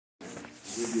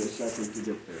I'll give you a second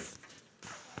to get there.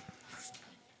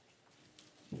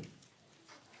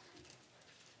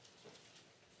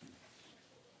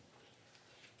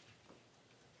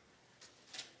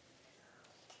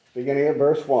 Beginning at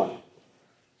verse 1.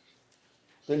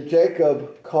 Then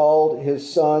Jacob called his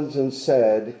sons and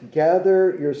said,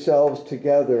 "Gather yourselves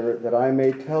together, that I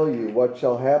may tell you what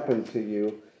shall happen to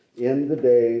you in the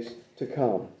days to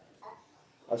come.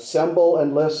 Assemble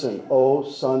and listen, O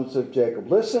sons of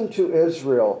Jacob. Listen to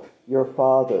Israel, your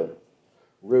father.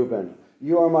 Reuben,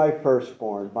 you are my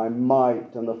firstborn, my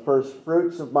might, and the first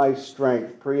fruits of my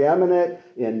strength, preeminent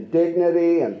in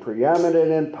dignity and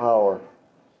preeminent in power.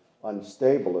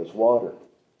 Unstable as water,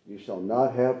 you shall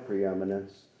not have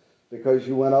preeminence. Because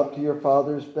you went up to your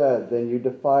father's bed, then you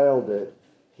defiled it.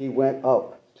 He went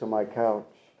up to my couch.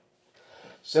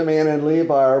 Simeon and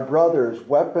Levi are brothers.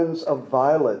 Weapons of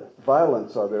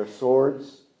violence are their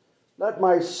swords. Let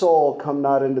my soul come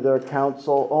not into their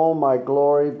counsel. O my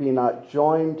glory, be not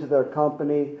joined to their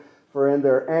company. For in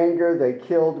their anger they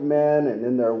killed men, and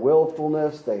in their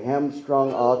willfulness they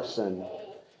hamstrung oxen.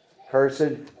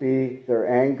 Cursed be their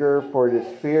anger, for it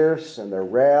is fierce, and their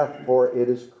wrath, for it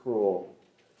is cruel.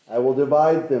 I will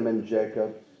divide them in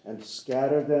Jacob and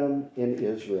scatter them in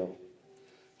Israel.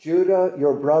 Judah,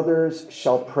 your brothers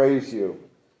shall praise you.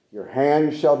 Your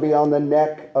hand shall be on the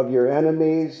neck of your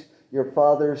enemies. Your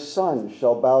father's son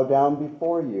shall bow down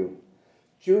before you.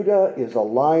 Judah is a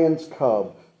lion's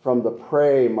cub. From the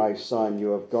prey, my son, you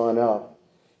have gone up.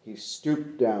 He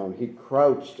stooped down. He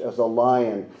crouched as a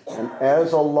lion, and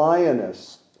as a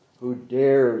lioness, who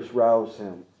dares rouse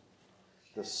him?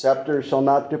 The scepter shall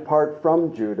not depart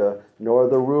from Judah, nor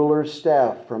the ruler's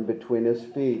staff from between his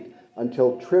feet,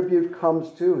 until tribute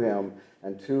comes to him,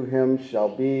 and to him shall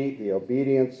be the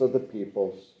obedience of the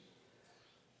peoples.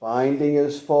 Binding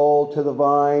his foal to the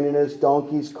vine, and his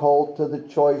donkey's colt to the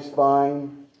choice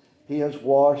vine. He has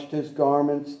washed his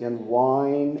garments in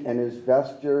wine, and his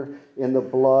vesture in the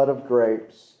blood of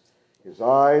grapes. His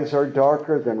eyes are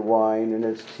darker than wine, and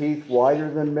his teeth whiter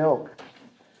than milk.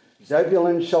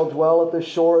 Zebulun shall dwell at the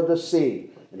shore of the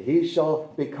sea, and he shall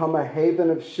become a haven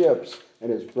of ships,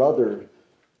 and his border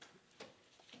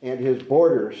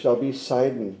shall be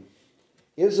Sidon.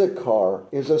 Issachar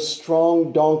is a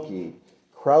strong donkey,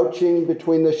 crouching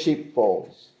between the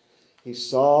sheepfolds. He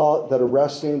saw that a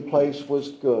resting place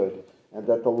was good, and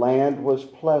that the land was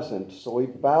pleasant, so he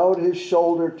bowed his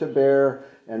shoulder to bear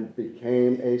and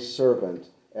became a servant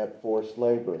at forced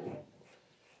labor.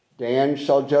 Dan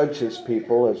shall judge his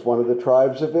people as one of the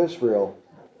tribes of Israel.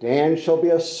 Dan shall be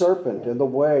a serpent in the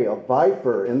way, a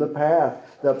viper in the path,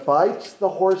 that bites the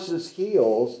horse's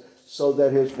heels so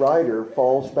that his rider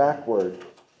falls backward.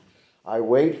 I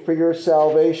wait for your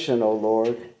salvation, O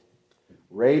Lord.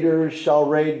 Raiders shall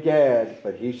raid Gad,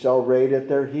 but he shall raid at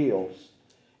their heels.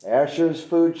 Asher's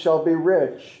food shall be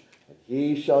rich, and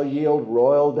he shall yield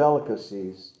royal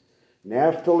delicacies.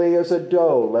 Naphtali is a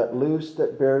doe let loose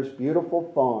that bears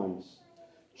beautiful fawns.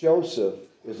 Joseph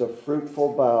is a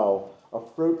fruitful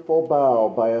bough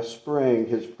by a spring.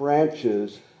 His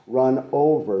branches run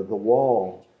over the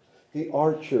wall. The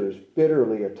archers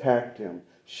bitterly attacked him,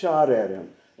 shot at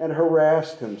him, and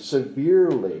harassed him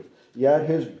severely. Yet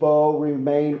his bow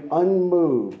remained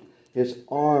unmoved. His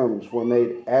arms were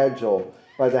made agile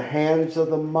by the hands of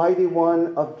the mighty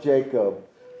one of Jacob.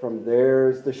 From there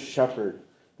is the shepherd,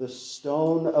 the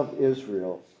stone of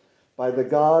Israel, by the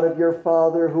God of your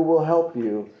father who will help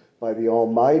you, by the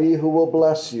Almighty who will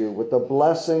bless you with the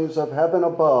blessings of heaven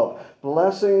above,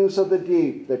 blessings of the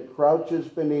deep that crouches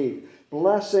beneath,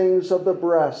 blessings of the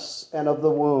breasts and of the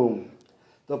womb.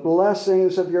 The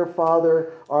blessings of your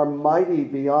father are mighty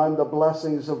beyond the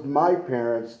blessings of my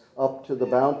parents, up to the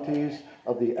bounties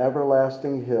of the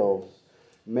everlasting hills.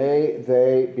 May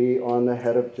they be on the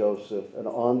head of Joseph and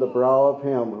on the brow of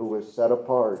him who was set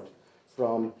apart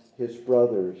from his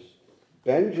brothers.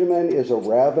 Benjamin is a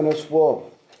ravenous wolf,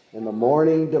 in the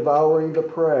morning devouring the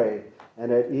prey, and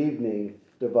at evening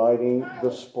dividing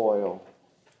the spoil.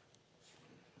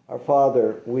 Our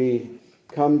Father, we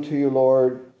come to you,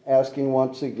 Lord, asking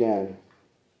once again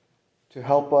to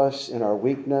help us in our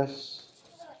weakness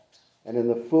and in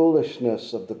the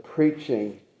foolishness of the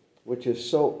preaching, which is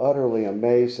so utterly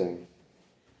amazing.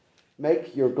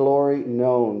 Make your glory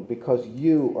known, because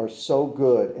you are so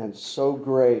good and so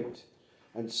great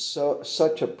and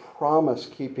such a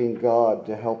promise-keeping God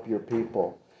to help your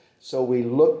people. So we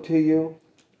look to you,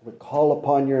 we call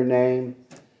upon your name,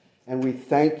 and we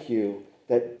thank you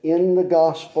that in the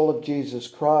gospel of Jesus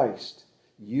Christ,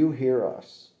 you hear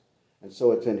us. And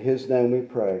so it's in his name we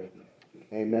pray.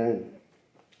 Amen.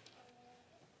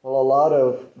 Well, a lot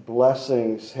of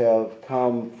blessings have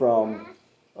come from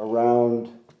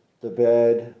around the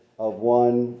bed of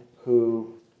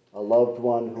a loved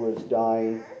one who is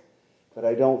dying. But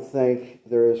I don't think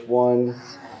there is one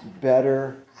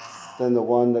better than the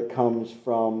one that comes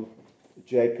from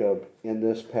Jacob in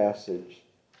this passage.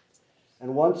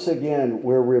 And once again,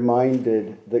 we're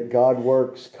reminded that God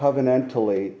works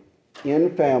covenantally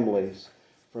in families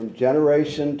from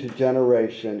generation to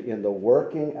generation in the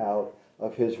working out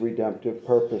of his redemptive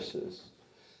purposes.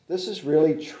 This is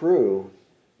really true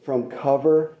from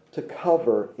cover to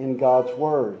cover in God's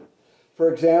Word.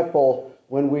 For example,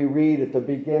 when we read at the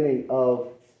beginning of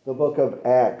the book of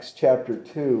Acts, chapter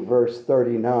 2, verse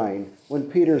 39,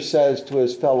 when Peter says to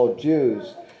his fellow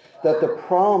Jews that the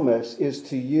promise is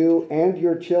to you and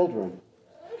your children,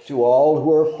 to all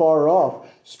who are far off,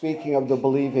 speaking of the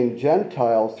believing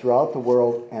Gentiles throughout the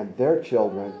world and their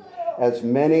children, as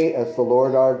many as the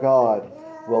Lord our God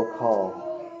will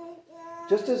call.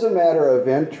 Just as a matter of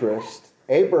interest,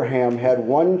 Abraham had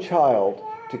one child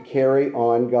to carry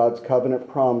on God's covenant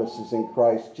promises in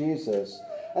Christ Jesus,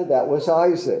 and that was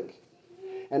Isaac.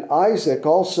 And Isaac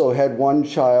also had one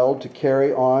child to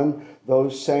carry on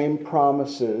those same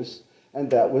promises, and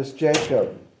that was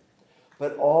Jacob.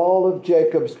 But all of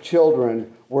Jacob's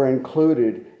children were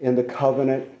included in the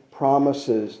covenant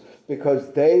promises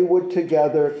because they would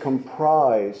together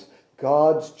comprise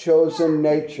God's chosen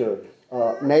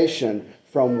nation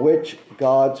from which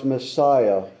God's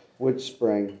Messiah would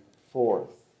spring forth.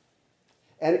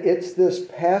 And it's this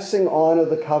passing on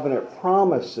of the covenant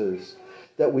promises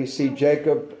that we see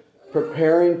Jacob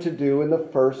preparing to do in the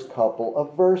first couple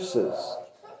of verses.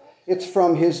 It's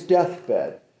from his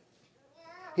deathbed.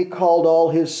 He called all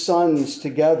his sons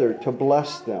together to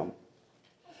bless them.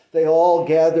 They all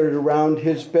gathered around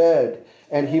his bed,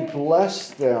 and he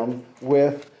blessed them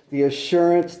with the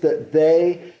assurance that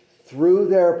they, through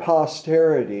their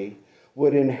posterity,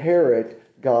 would inherit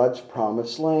God's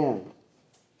promised land.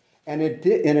 And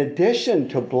in addition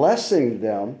to blessing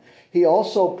them, he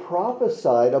also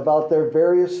prophesied about their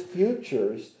various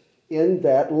futures in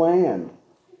that land.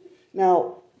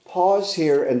 Now, pause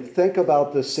here and think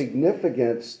about the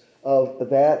significance of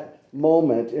that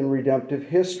moment in redemptive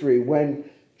history when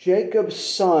Jacob's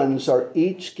sons are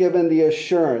each given the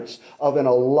assurance of an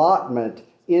allotment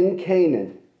in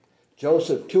Canaan.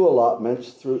 Joseph, 2 allotments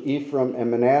through Ephraim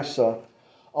and Manasseh,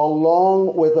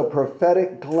 along with a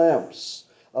prophetic glimpse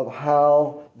of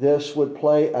how this would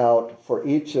play out for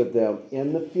each of them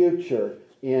in the future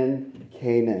in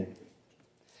Canaan.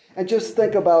 And just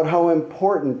think about how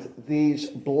important these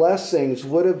blessings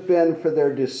would have been for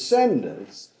their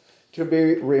descendants to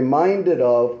be reminded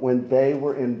of when they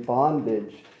were in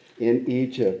bondage in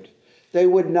Egypt. They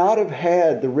would not have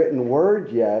had the written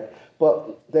word yet,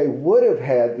 but they would have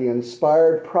had the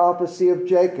inspired prophecy of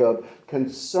Jacob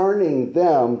concerning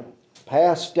them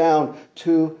passed down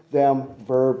to them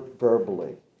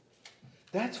verbally.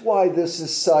 That's why this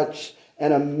is such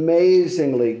an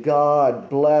amazingly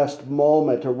God-blessed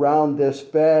moment around this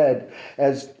bed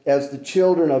as the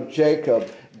children of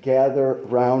Jacob gather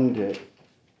round it.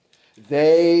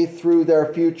 They, through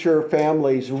their future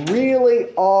families,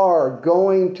 really are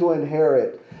going to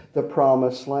inherit the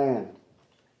promised land.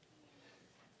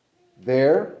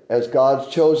 There, as God's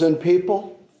chosen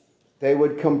people, they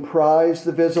would comprise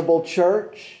the visible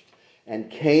church, and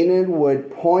Canaan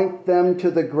would point them to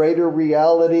the greater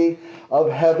reality of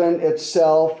heaven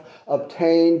itself,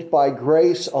 obtained by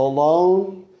grace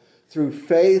alone, through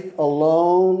faith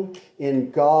alone,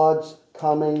 in God's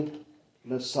coming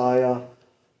Messiah,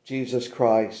 Jesus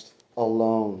Christ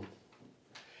alone.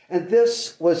 And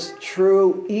this was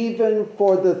true even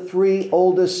for the 3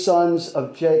 oldest sons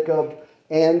of Jacob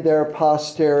and their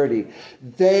posterity.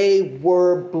 They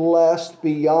were blessed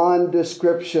beyond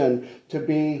description to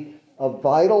be a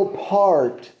vital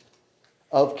part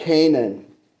of Canaan.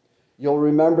 You'll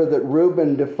remember that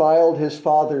Reuben defiled his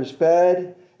father's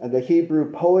bed, and the Hebrew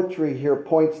poetry here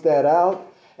points that out.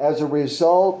 As a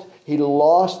result, he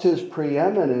lost his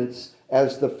preeminence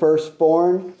as the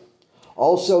firstborn.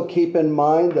 Also keep in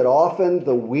mind that often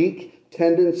the weak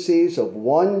tendencies of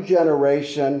one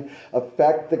generation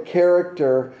affect the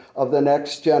character of the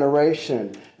next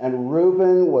generation. And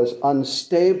Reuben was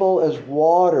unstable as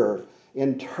water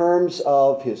in terms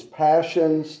of his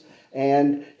passions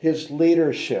and his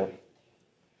leadership.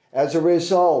 As a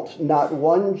result, not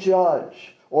one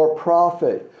judge or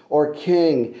prophet or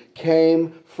king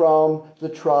came from the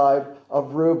tribe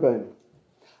of Reuben.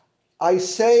 I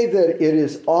say that it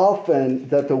is often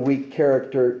that the weak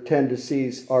character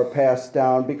tendencies are passed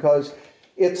down because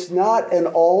it's not an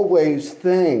always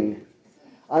thing.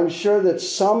 I'm sure that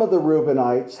some of the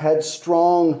Reubenites had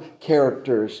strong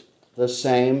characters. The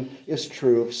same is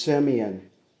true of Simeon.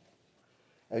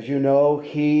 As you know,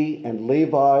 he and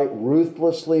Levi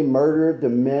ruthlessly murdered the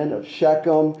men of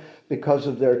Shechem because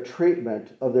of their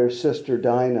treatment of their sister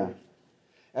Dinah.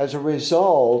 As a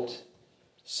result,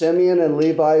 Simeon and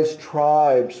Levi's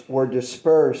tribes were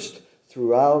dispersed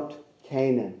throughout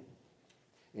Canaan.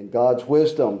 In God's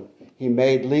wisdom, he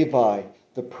made Levi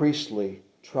the priestly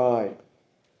tribe.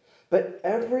 But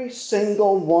every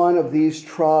single one of these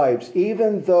tribes,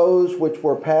 even those which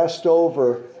were passed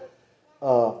over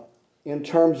in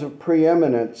terms of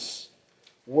preeminence,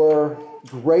 were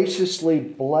graciously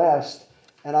blessed.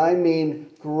 And I mean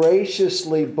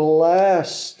graciously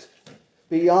blessed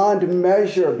beyond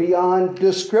measure, beyond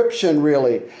description,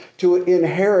 really, to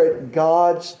inherit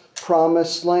God's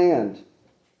promised land.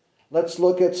 Let's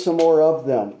look at some more of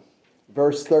them.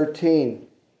 Verse 13.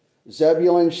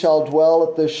 Zebulun shall dwell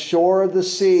at the shore of the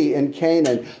sea in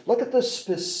Canaan. Look at the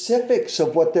specifics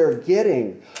of what they're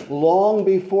getting long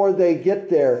before they get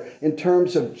there in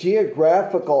terms of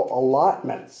geographical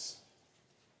allotments.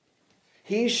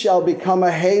 He shall become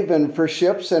a haven for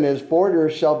ships, and his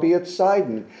borders shall be at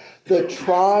Sidon. The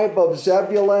tribe of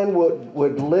Zebulun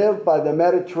would live by the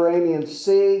Mediterranean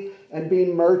Sea and be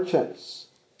merchants.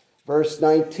 Verse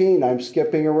 19, I'm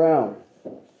skipping around.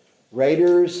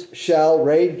 Raiders shall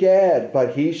raid Gad,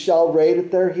 but he shall raid at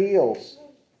their heels.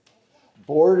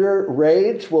 Border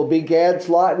raids will be Gad's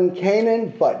lot in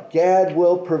Canaan, but Gad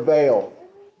will prevail.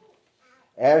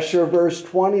 Asher, verse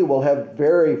 20, will have a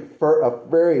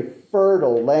very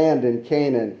fertile land in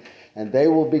Canaan, and they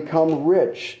will become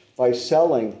rich by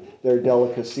selling their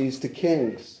delicacies to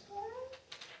kings.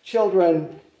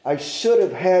 Children, I should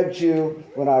have had you,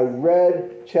 when I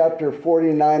read chapter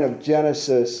 49 of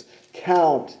Genesis,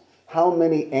 count how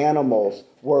many animals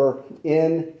were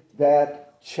in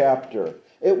that chapter.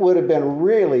 It would have been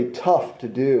really tough to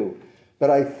do, but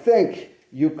I think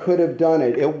you could have done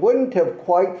it. It wouldn't have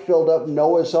quite filled up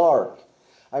Noah's Ark.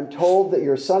 I'm told that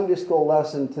your Sunday school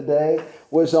lesson today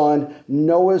was on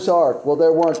Noah's Ark. Well,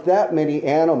 there weren't that many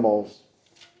animals,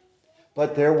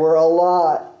 but there were a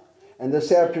lot. And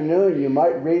this afternoon, you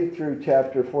might read through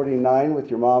chapter 49 with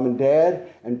your mom and dad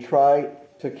and try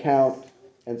to count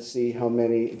and see how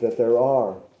many that there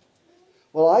are.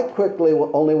 Well, I quickly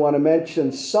only want to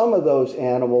mention some of those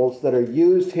animals that are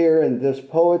used here in this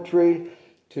poetry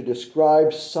to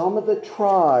describe some of the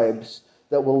tribes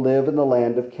that will live in the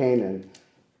land of Canaan.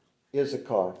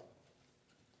 Issachar,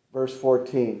 verse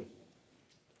 14,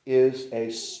 is a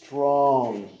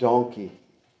strong donkey,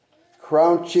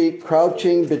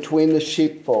 crouching between the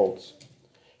sheepfolds.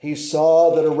 He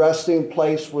saw that a resting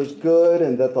place was good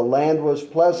and that the land was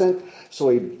pleasant, so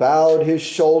he bowed his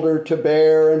shoulder to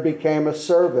bear and became a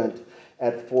servant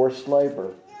at forced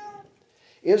labor.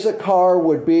 Issachar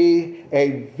would be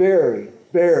a very,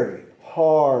 very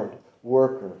hard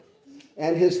worker.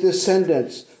 And his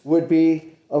descendants would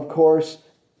be, of course,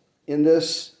 in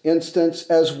this instance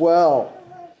as well.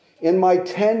 In my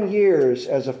 10 years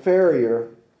as a farrier,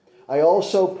 I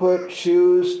also put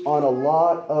shoes on a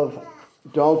lot of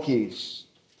donkeys.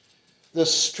 The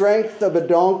strength of a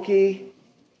donkey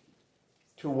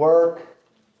to work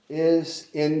is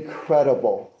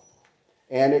incredible.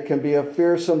 And it can be a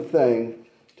fearsome thing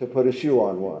to put a shoe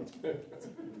on one.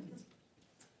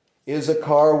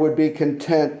 Issachar would be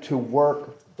content to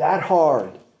work that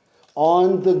hard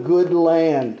on the good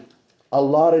land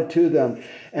allotted to them.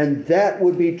 And that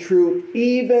would be true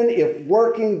even if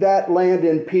working that land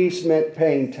in peace meant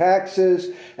paying taxes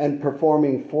and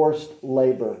performing forced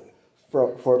labor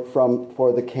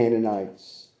for the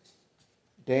Canaanites.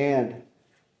 Dan,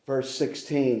 verse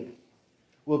 16,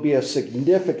 will be a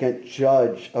significant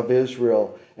judge of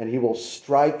Israel, and he will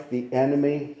strike the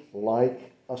enemy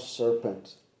like a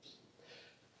serpent.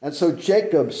 And so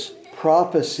Jacob's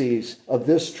prophecies of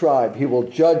this tribe, he will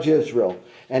judge Israel.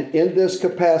 And in this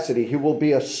capacity, he will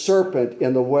be a serpent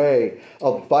in the way,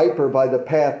 a viper by the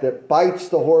path that bites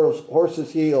the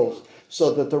horse's heels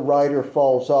so that the rider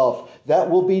falls off. That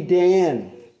will be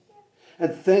Dan.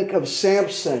 And think of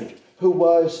Samson, who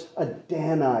was a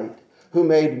Danite, who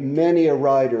made many a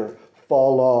rider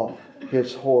fall off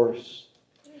his horse.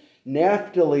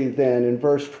 Naphtali then, in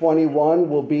verse 21,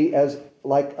 will be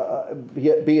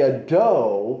be a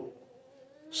doe,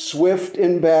 swift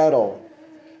in battle.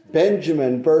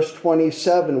 Benjamin, verse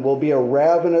 27, will be a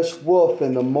ravenous wolf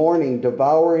in the morning,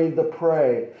 devouring the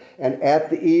prey, and at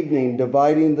the evening,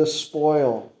 dividing the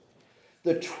spoil.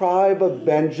 The tribe of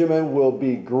Benjamin will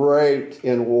be great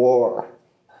in war.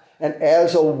 And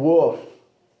as a wolf,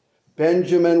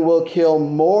 Benjamin will kill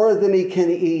more than he can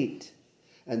eat,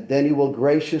 and then he will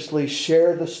graciously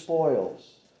share the spoils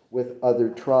with other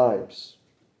tribes.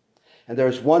 And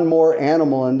there's one more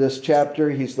animal in this chapter.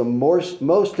 He's the most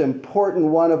important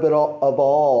one of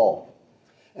all.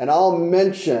 And I'll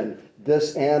mention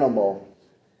this animal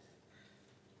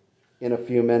in a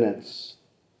few minutes.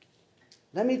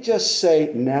 Let me just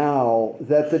say now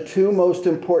that the two most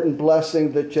important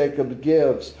blessings that Jacob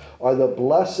gives are the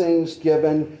blessings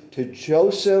given to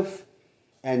Joseph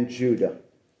and Judah.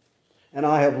 And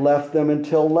I have left them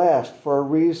until last for a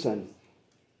reason.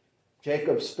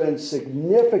 Jacob spends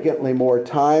significantly more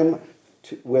time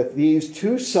with these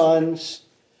two sons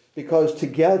because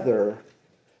together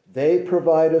they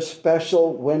provide a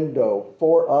special window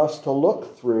for us to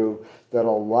look through that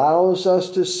allows us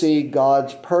to see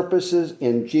God's purposes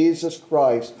in Jesus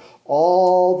Christ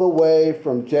all the way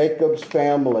from Jacob's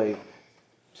family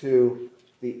to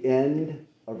the end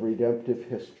of redemptive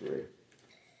history.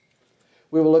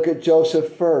 We will look at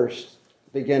Joseph first,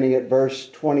 beginning at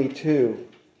verse 22.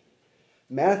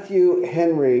 Matthew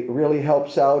Henry really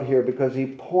helps out here because he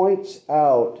points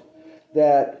out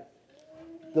that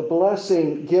the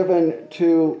blessing given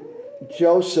to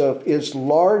Joseph is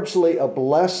largely a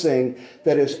blessing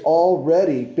that has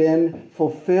already been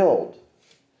fulfilled.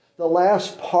 The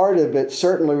last part of it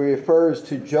certainly refers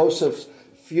to Joseph's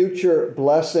future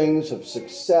blessings of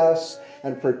success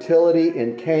and fertility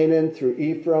in Canaan through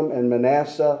Ephraim and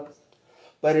Manasseh.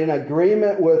 But in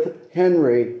agreement with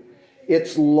Henry,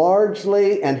 it's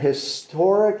largely an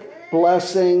historic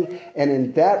blessing, and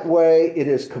in that way it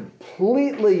is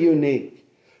completely unique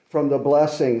from the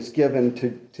blessings given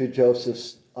to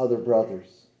Joseph's other brothers.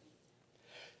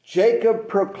 Jacob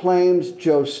proclaims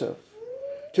Joseph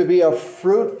to be a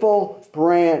fruitful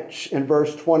branch in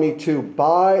verse 22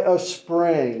 by a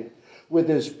spring with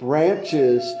his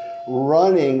branches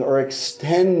running or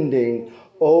extending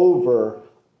over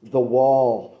the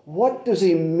wall. What does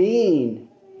he mean?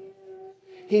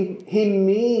 He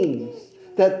means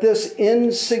that this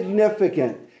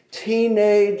insignificant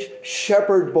teenage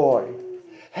shepherd boy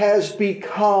has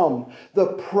become the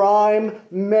prime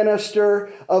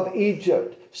minister of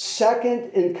Egypt,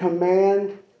 second in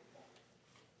command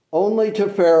only to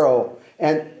Pharaoh.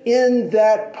 And in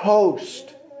that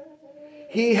post,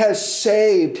 he has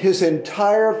saved his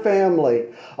entire family,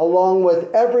 along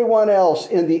with everyone else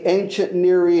in the ancient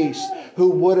Near East who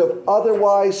would have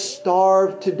otherwise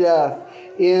starved to death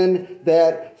in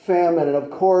that famine. And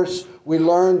of course, we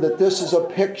learn that this is a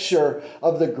picture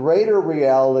of the greater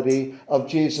reality of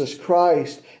Jesus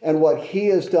Christ and what he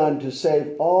has done to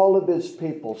save all of his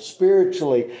people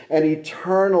spiritually and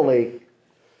eternally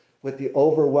with the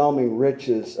overwhelming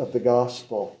riches of the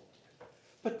gospel.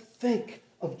 But think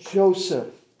of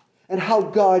Joseph and how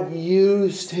God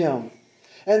used him.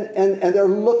 And they're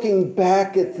looking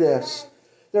back at this.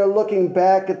 They're looking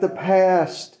back at the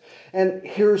past. And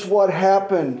here's what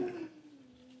happened.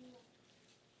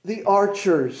 The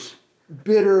archers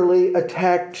bitterly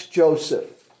attacked Joseph.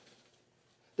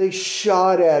 They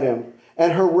shot at him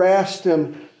and harassed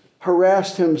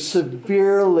him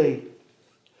severely.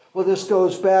 Well, this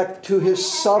goes back to his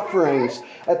sufferings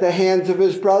at the hands of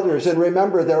his brothers. And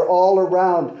remember, they're all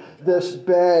around this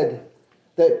bed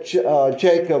that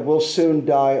Jacob will soon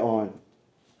die on.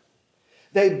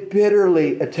 They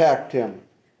bitterly attacked him.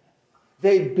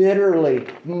 They bitterly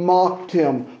mocked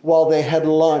him while they had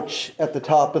lunch at the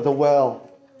top of the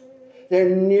well. They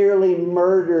nearly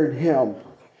murdered him.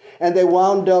 And they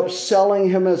wound up selling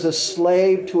him as a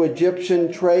slave to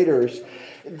Egyptian traders.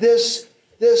 This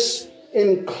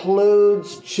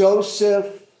includes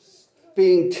Joseph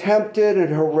being tempted and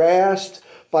harassed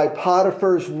by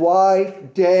Potiphar's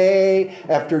wife day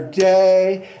after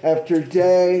day after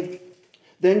day.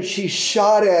 Then she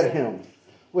shot at him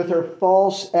with her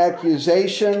false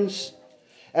accusations.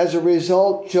 As a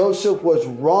result, Joseph was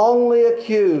wrongly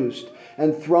accused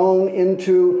and thrown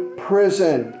into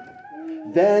prison.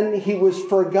 Then he was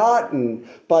forgotten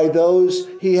by those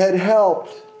he had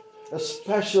helped,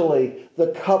 especially the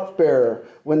cupbearer,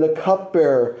 when the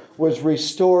cupbearer was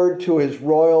restored to his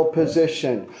royal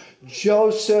position.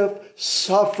 Joseph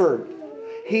suffered.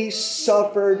 He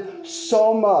suffered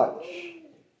so much.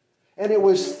 And it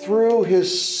was through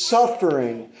his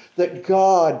suffering that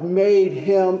God made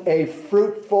him a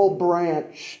fruitful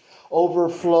branch,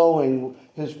 overflowing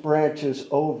his branches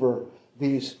over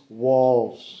these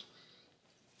walls.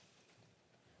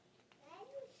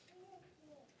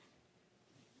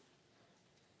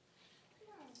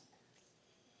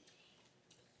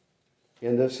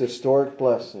 In this historic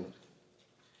blessing,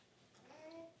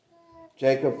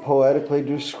 Jacob poetically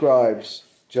describes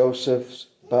Joseph's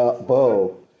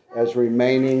bow as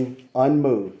remaining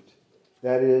unmoved.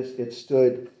 That is, it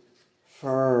stood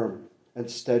firm and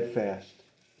steadfast.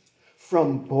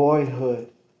 From boyhood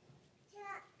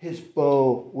His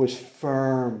bow was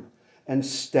firm and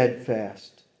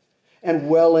steadfast. And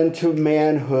well into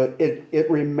manhood,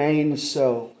 it remained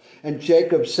so. And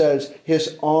Jacob says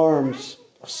his arms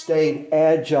stayed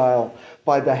agile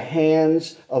by the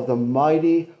hands of the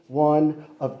mighty one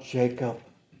of Jacob.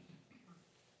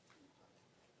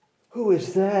 Who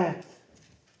is that?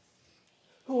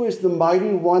 Who is the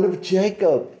mighty one of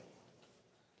Jacob?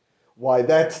 Why,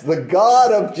 that's the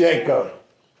God of Jacob.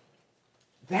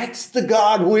 That's the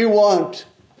God we want.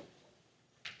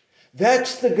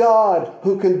 That's the God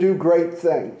who can do great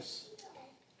things.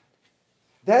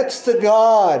 That's the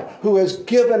God who has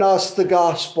given us the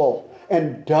gospel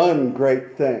and done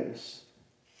great things.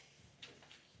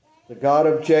 The God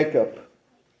of Jacob.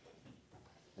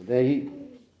 And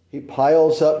then he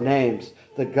piles up names.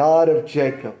 The God of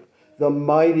Jacob, the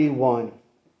mighty one,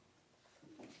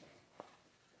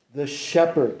 the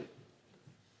shepherd.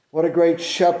 What a great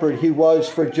shepherd he was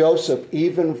for Joseph,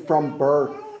 even from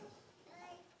birth.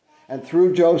 And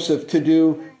through Joseph to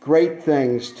do great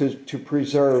things to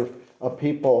preserve a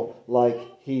people like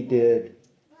he did.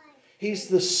 He's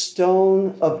the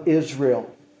stone of Israel,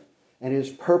 and his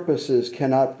purposes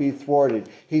cannot be thwarted.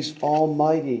 He's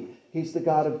almighty. He's the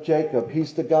God of Jacob.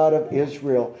 He's the God of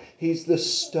Israel. He's the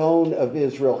stone of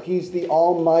Israel. He's the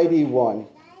almighty one.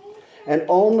 And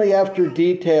only after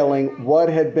detailing what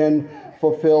had been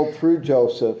fulfilled through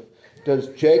Joseph does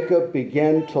Jacob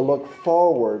begin to look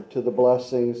forward to the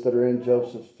blessings that are in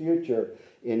Joseph's future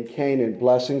in Canaan.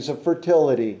 Blessings of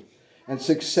fertility and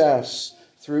success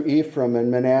through Ephraim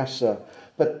and Manasseh.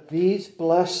 But these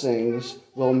blessings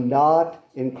will not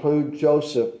include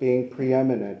Joseph being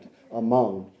preeminent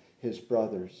among his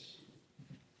brothers.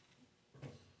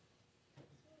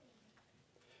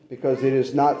 Because it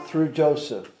is not through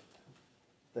Joseph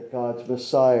that God's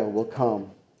Messiah will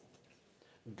come.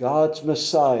 God's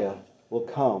Messiah will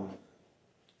come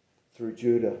through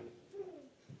Judah.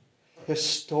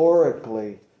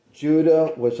 Historically,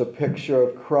 Judah was a picture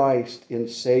of Christ in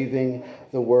saving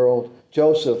the world.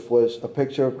 Joseph was a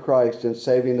picture of Christ in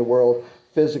saving the world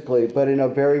physically, but in a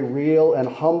very real and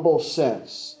humble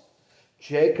sense.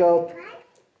 Jacob,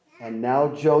 and now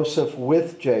Joseph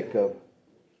with Jacob,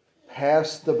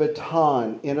 passed the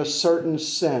baton in a certain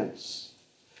sense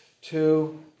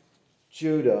to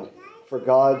Judah for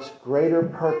God's greater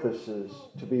purposes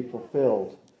to be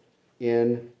fulfilled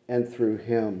in and through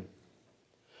him.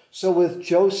 So with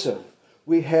Joseph,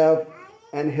 we have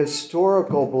an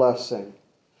historical blessing.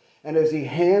 And as he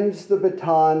hands the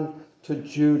baton to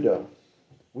Judah,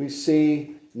 we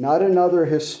see not another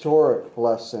historic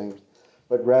blessing,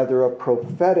 but rather a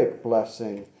prophetic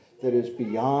blessing that is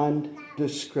beyond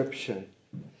description.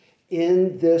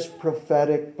 In this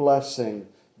prophetic blessing,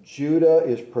 Judah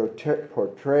is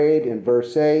portrayed in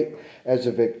verse 8 as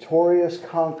a victorious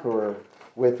conqueror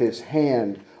with his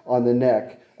hand on the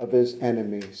neck of his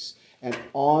enemies. And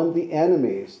on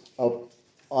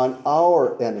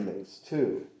our enemies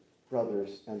too,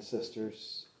 brothers and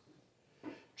sisters.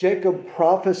 Jacob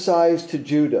prophesies to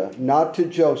Judah, not to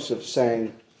Joseph,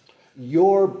 saying,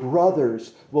 "Your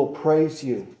brothers will praise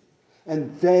you,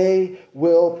 and they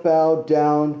will bow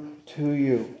down to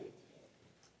you."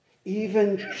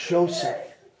 Even Joseph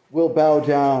will bow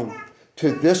down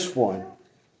to this one.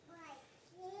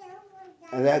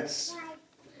 And that's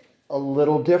a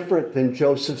little different than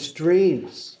Joseph's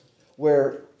dreams,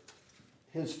 where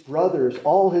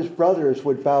all his brothers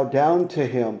would bow down to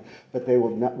him, but they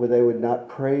would not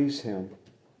praise him.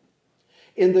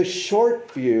 In the short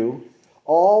view,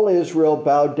 all Israel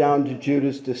bowed down to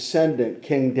Judah's descendant,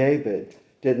 King David,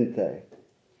 didn't they?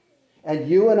 And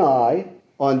you and I,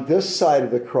 on this side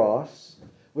of the cross,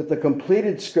 with the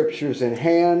completed scriptures in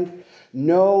hand,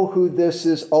 know who this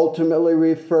is ultimately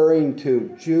referring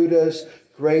to. Judah's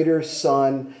greater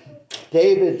son,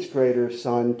 David's greater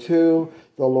son, to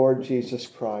the Lord Jesus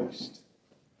Christ.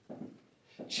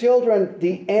 Children,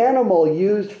 the animal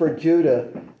used for Judah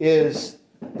is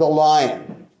the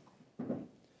lion.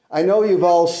 I know you've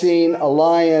all seen a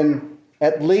lion,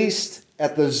 at least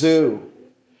at the zoo.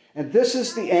 And this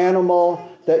is the animal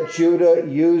that Judah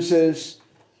uses,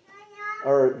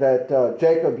 or that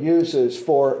Jacob uses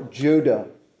for Judah.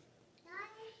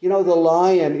 You know, the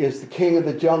lion is the king of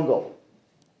the jungle.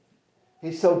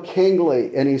 He's so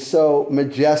kingly and he's so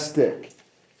majestic.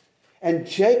 And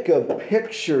Jacob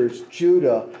pictures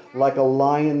Judah like a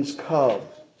lion's cub.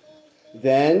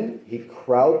 Then he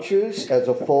crouches as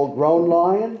a full-grown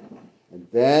lion, and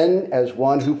then as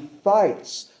one who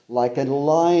fights like a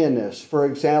lioness, for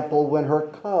example, when her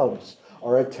cubs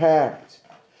are attacked.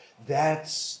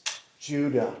 That's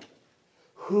Judah.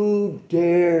 Who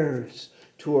dares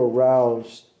to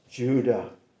arouse Judah?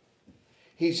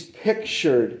 He's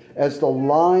pictured as the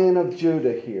Lion of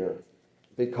Judah here,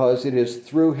 because it is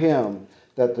through him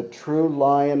that the true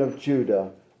Lion of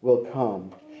Judah will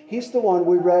come. He's the one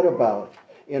we read about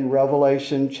in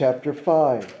Revelation chapter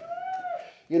 5.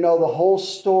 You know, the whole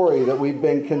story that we've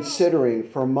been considering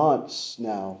for months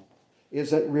now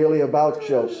isn't really about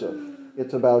Joseph.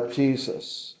 It's about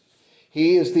Jesus.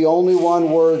 He is the only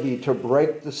one worthy to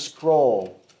break the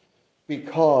scroll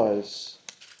because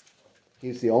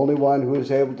he's the only one who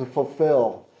is able to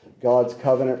fulfill God's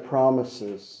covenant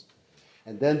promises.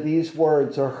 And then these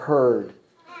words are heard.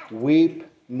 Weep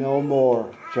no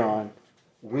more, John.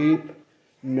 Weep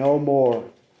no more,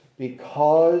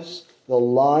 because the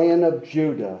Lion of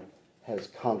Judah has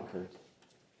conquered.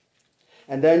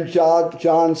 And then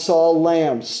John saw a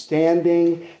lamb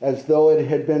standing as though it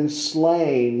had been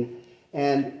slain,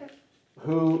 and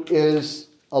who is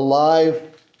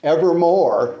alive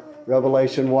evermore,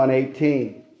 Revelation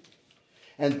 1:18.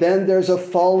 And then there's a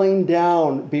falling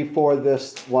down before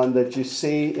this one that you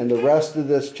see in the rest of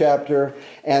this chapter,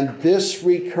 and this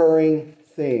recurring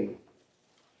theme.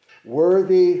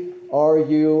 Worthy are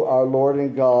you, our Lord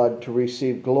and God, to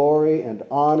receive glory and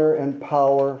honor and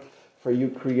power, for you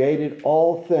created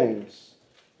all things,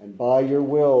 and by your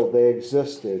will they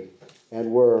existed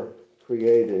and were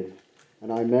created.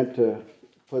 And I meant to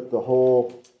put the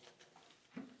whole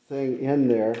thing in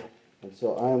there, and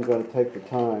so I am going to take the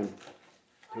time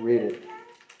to read it.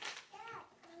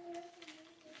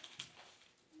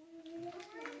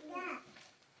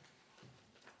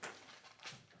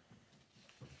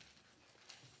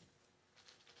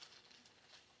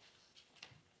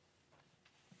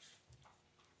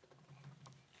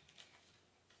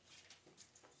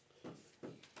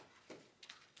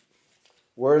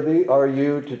 Worthy are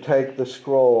you to take the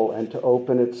scroll and to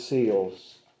open its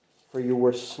seals, for you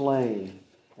were slain,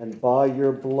 and by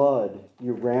your blood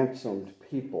you ransomed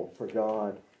people for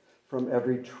God from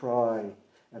every tribe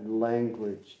and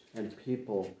language and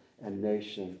people and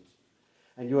nation.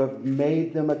 And you have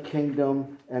made them a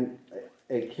kingdom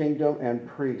and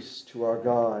priests to our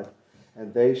God,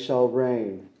 and they shall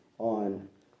reign on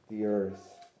the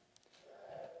earth.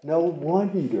 No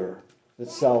wonder that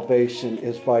salvation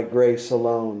is by grace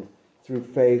alone, through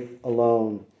faith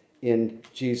alone, in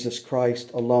Jesus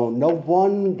Christ alone. No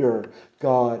wonder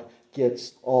God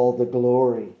gets all the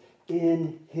glory.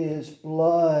 In his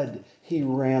blood, he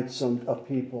ransomed a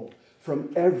people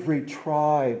from every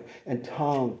tribe and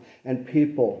tongue and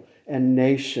people and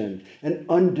nation, and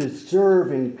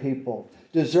undeserving people,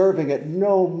 deserving it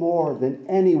no more than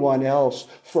anyone else,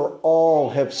 for all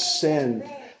have sinned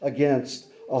against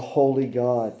a holy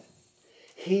God.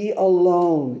 He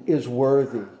alone is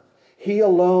worthy. He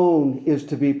alone is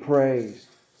to be praised.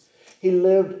 He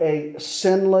lived a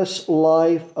sinless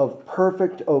life of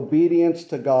perfect obedience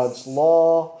to God's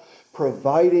law,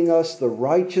 providing us the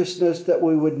righteousness that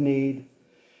we would need.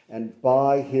 And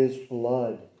by his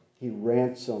blood, he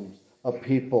ransomed a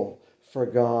people for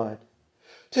God.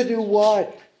 To do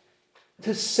what?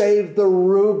 To save the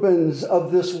Reubens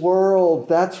of this world.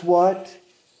 That's what.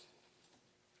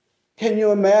 Can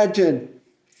you imagine?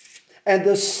 And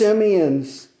the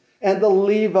Simeons, and the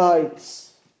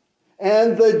Levites,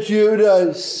 and the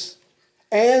Judahs,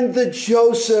 and the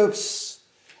Josephs,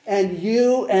 and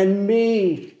you and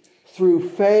me, through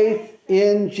faith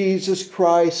in Jesus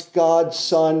Christ, God's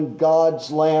Son, God's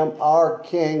Lamb, our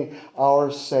King,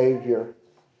 our Savior.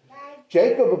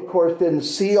 Jacob, of course, didn't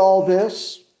see all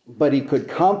this, but he could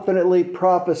confidently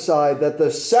prophesy that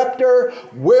the scepter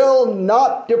will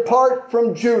not depart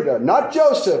from Judah, not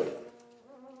Joseph.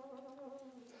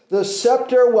 The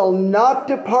scepter will not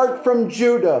depart from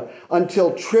Judah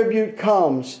until tribute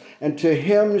comes, and to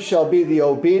him shall be the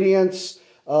obedience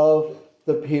of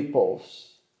the peoples.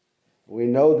 We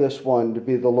know this one to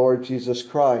be the Lord Jesus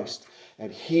Christ,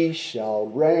 and he shall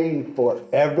reign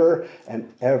forever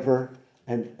and ever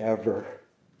and ever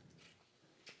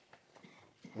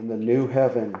in the new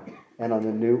heaven and on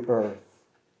the new earth.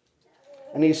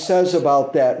 And he says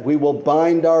about that, we will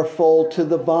bind our foal to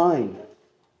the vine,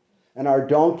 and our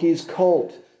donkey's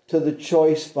colt to the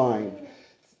choice vine.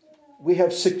 We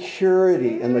have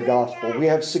security in the gospel. We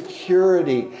have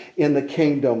security in the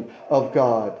kingdom of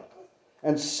God,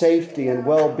 and safety and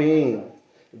well-being.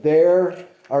 There,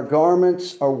 our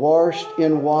garments are washed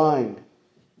in wine.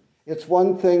 It's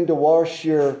one thing to wash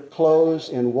your clothes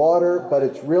in water, but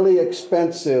it's really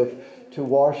expensive to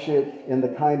wash it in the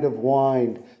kind of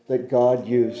wine that God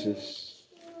uses.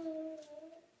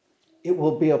 It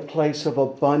will be a place of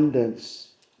abundance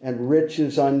and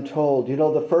riches untold. You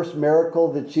know, the first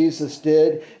miracle that Jesus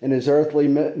did in his earthly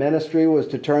ministry was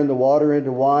to turn the water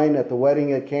into wine at the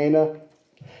wedding at Cana.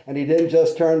 And he didn't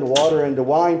just turn the water into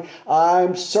wine.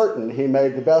 I'm certain he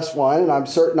made the best wine, and I'm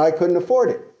certain I couldn't afford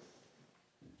it.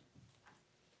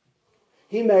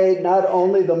 He made not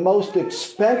only the most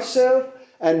expensive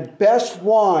and best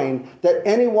wine that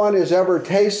anyone has ever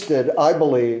tasted, I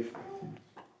believe,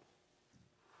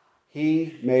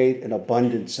 he made an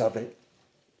abundance of it.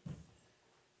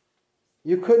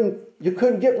 You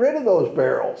couldn't get rid of those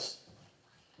barrels.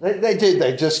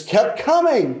 They just kept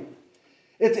coming.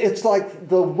 It's like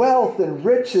the wealth and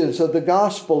riches of the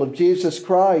gospel of Jesus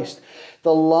Christ.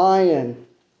 The lion,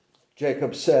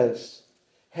 Jacob says,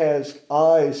 has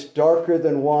eyes darker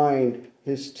than wine.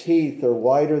 His teeth are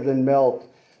whiter than milk.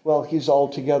 Well, he's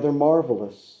altogether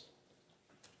marvelous.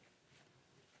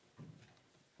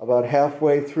 About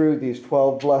halfway through these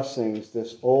 12 blessings,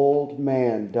 this old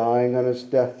man dying on his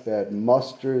deathbed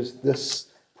musters this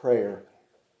prayer.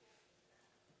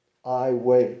 I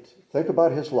wait. Think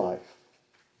about his life.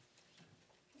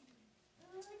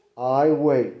 I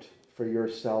wait for your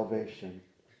salvation,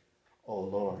 O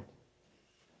Lord.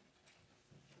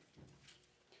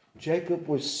 Jacob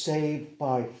was saved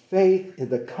by faith in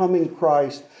the coming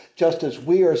Christ, just as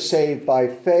we are saved by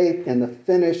faith in the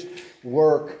finished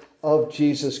work of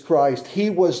Jesus Christ.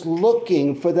 He was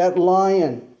looking for that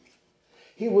lion.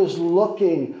 He was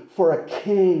looking for a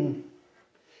king.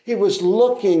 He was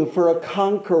looking for a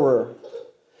conqueror.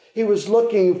 He was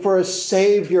looking for a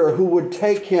Savior who would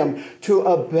take him to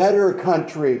a better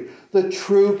country, the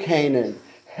true Canaan,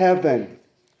 heaven.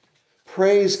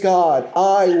 Praise God.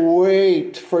 I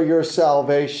wait for your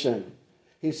salvation.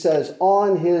 He says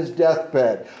on his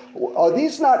deathbed. Are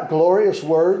these not glorious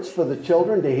words for the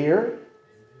children to hear?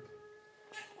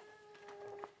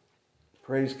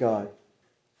 Praise God.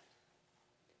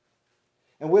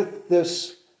 And with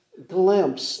this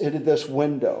glimpse into this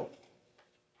window,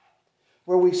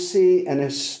 where we see an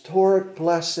historic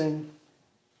blessing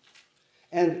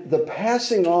and the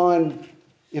passing on,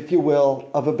 if you will,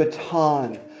 of a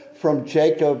baton from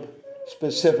Jacob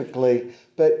specifically,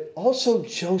 but also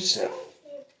Joseph.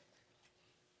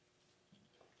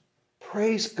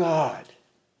 Praise God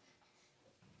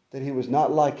that he was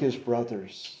not like his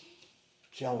brothers,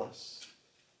 jealous.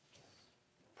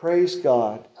 Praise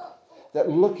God that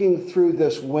looking through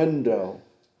this window,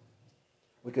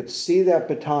 we could see that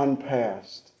baton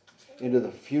passed into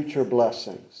the future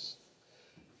blessings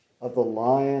of the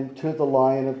Lion, to the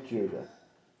Lion of Judah,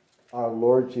 our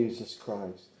Lord Jesus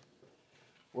Christ.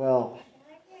 Well,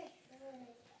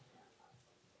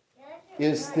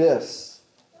 is this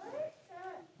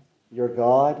your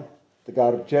God, the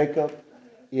God of Jacob?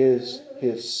 Is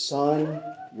his Son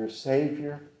your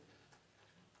Savior?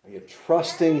 Are you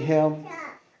trusting him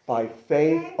by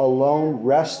faith alone,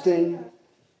 resting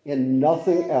in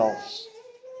nothing else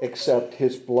except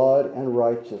his blood and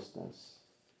righteousness?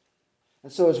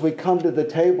 And so as we come to the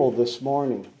table this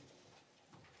morning,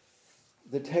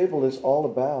 the table is all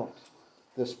about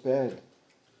this bed.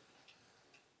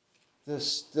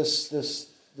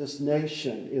 This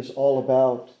nation is all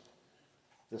about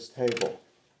this table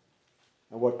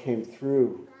and what came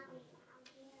through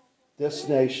this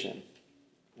nation,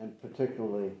 and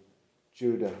particularly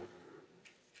Judah.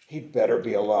 He'd better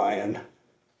be a lion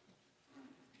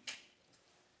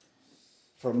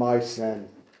for my sin.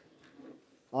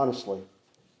 Honestly,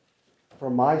 for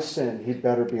my sin, he'd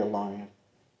better be a lion.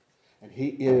 And he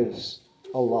is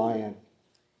a lion.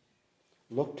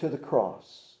 Look to the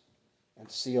cross and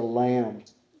see a lamb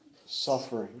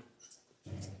suffering.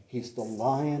 He's the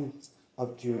Lion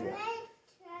of Judah.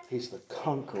 He's the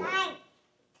conqueror.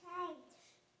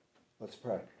 Let's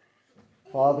pray.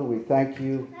 Father, we thank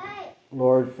you,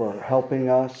 Lord, for helping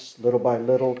us little by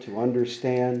little to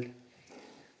understand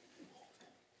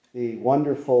the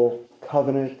wonderful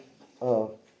covenant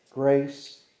of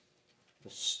grace, the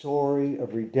story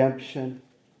of redemption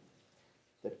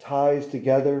that ties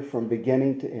together from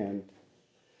beginning to end.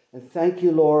 And thank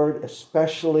you, Lord,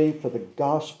 especially for the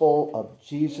gospel of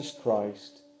Jesus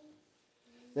Christ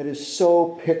that is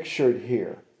so pictured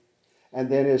here and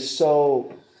then is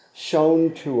so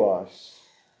shown to us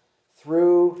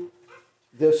through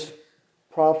this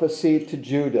prophecy to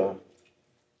Judah.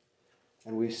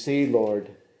 And we see,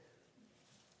 Lord,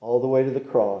 all the way to the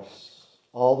cross,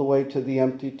 all the way to the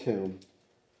empty tomb,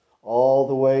 all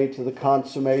the way to the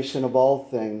consummation of all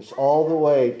things, all the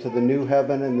way to the new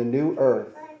heaven and the new earth,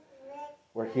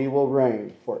 where he will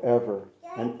reign forever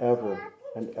and ever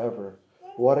and ever.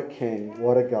 What a king,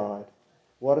 what a God,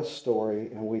 what a story,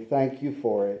 and we thank you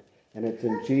for it. And it's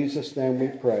in Jesus' name we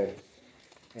pray.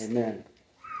 Amen.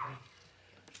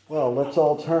 Well, let's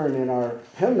all turn in our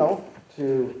hymnal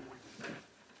to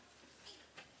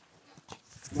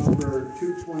number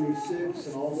 226,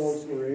 and all those who are